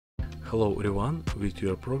Hello everyone, with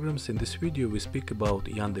your programs. In this video we speak about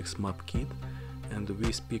Yandex MapKit and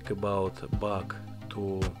we speak about bug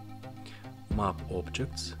to map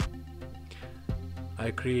objects.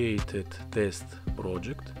 I created test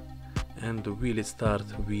project and we'll start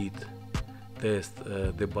with test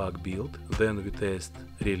debug build, then we test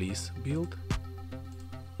release build.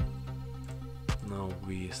 Now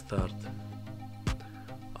we start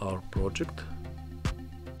our project.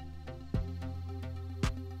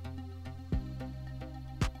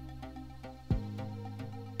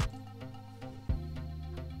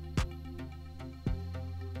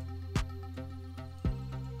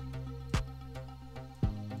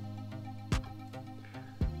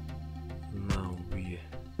 Now we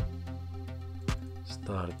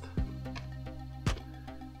start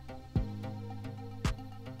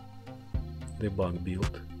debug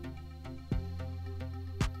build.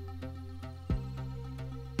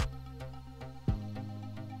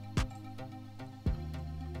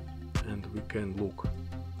 And we can look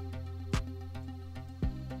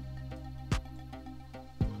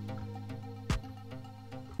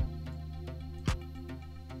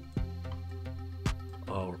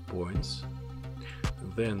our points.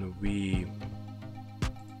 Then we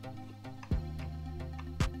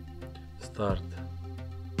start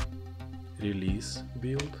release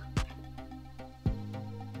build.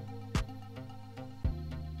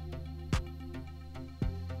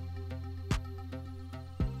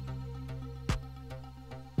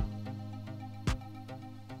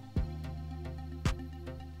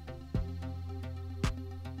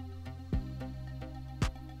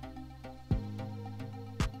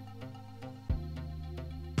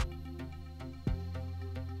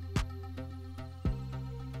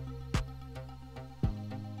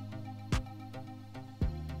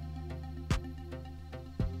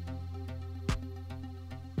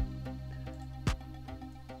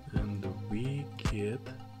 We get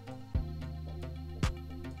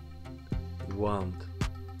one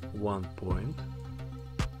point.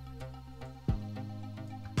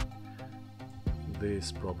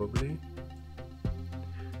 This probably,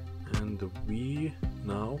 and we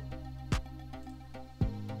now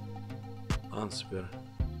answer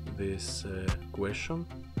this question,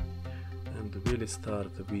 and we'll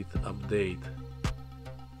start with update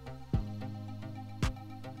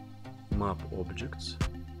map objects.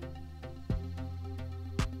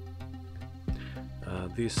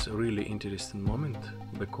 This really interesting moment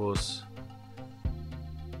because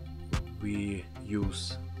we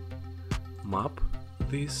use map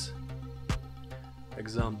this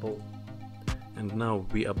example, and now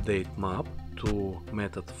we update map to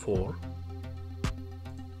method for.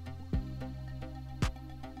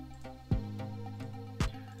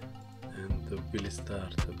 And we'll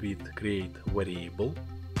start with create variable.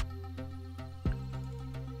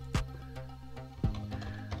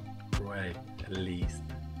 Right, list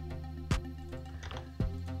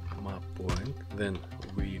map point, then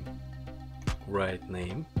we write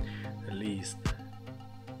name list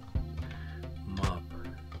map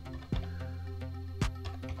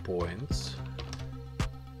points,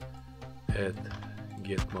 add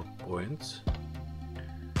get map points,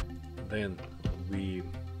 then we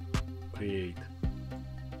create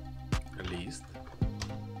a list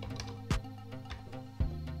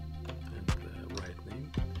and write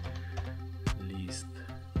name list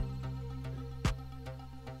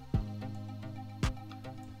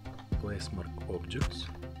place mark objects,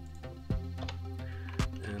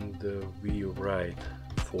 and we write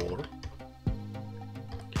for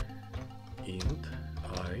int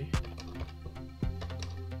I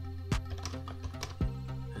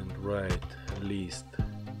and write list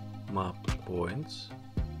map points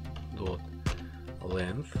dot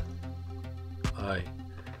length I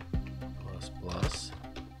plus plus,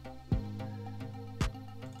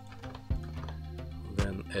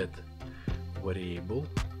 then add variable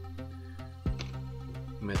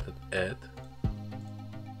method add,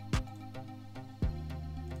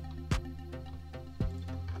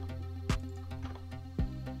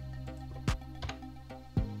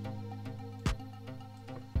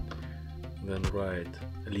 then write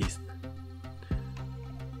list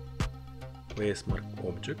place mark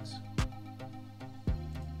objects,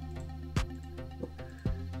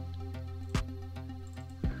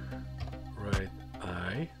 write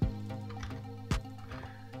I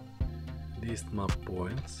list map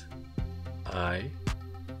points I,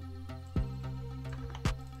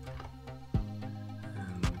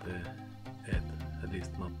 and add a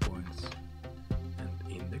list map points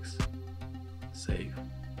and index, save,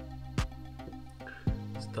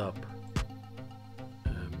 stop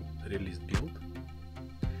release build,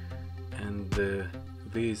 and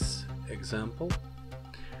this example,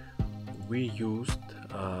 we used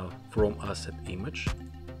from asset image,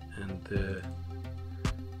 and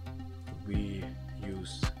we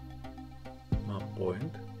use map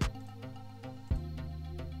point,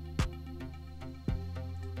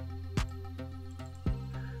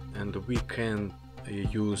 and we can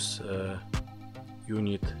use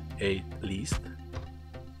unit 8 list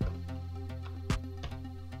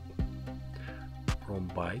from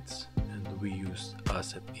bytes, and we use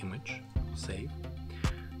asset image, save.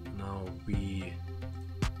 Now we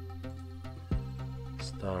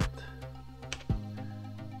start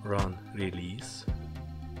run release.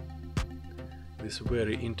 This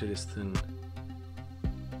very interesting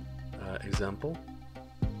example.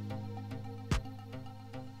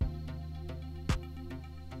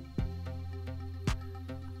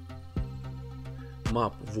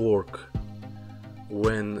 Map work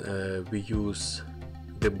when we use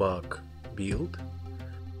debug build,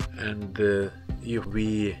 and if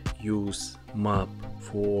we use map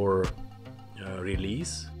for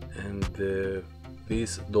release, and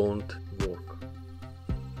this don't work.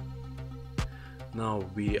 Now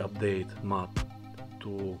we update map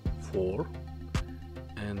to 4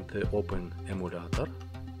 and open emulator,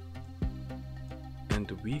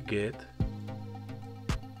 and we get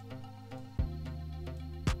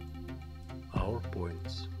our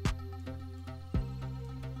points.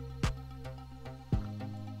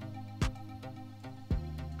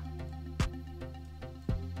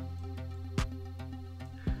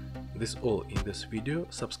 This all in this video.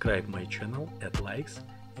 Subscribe my channel, add likes,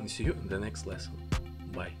 and see you in the next lesson.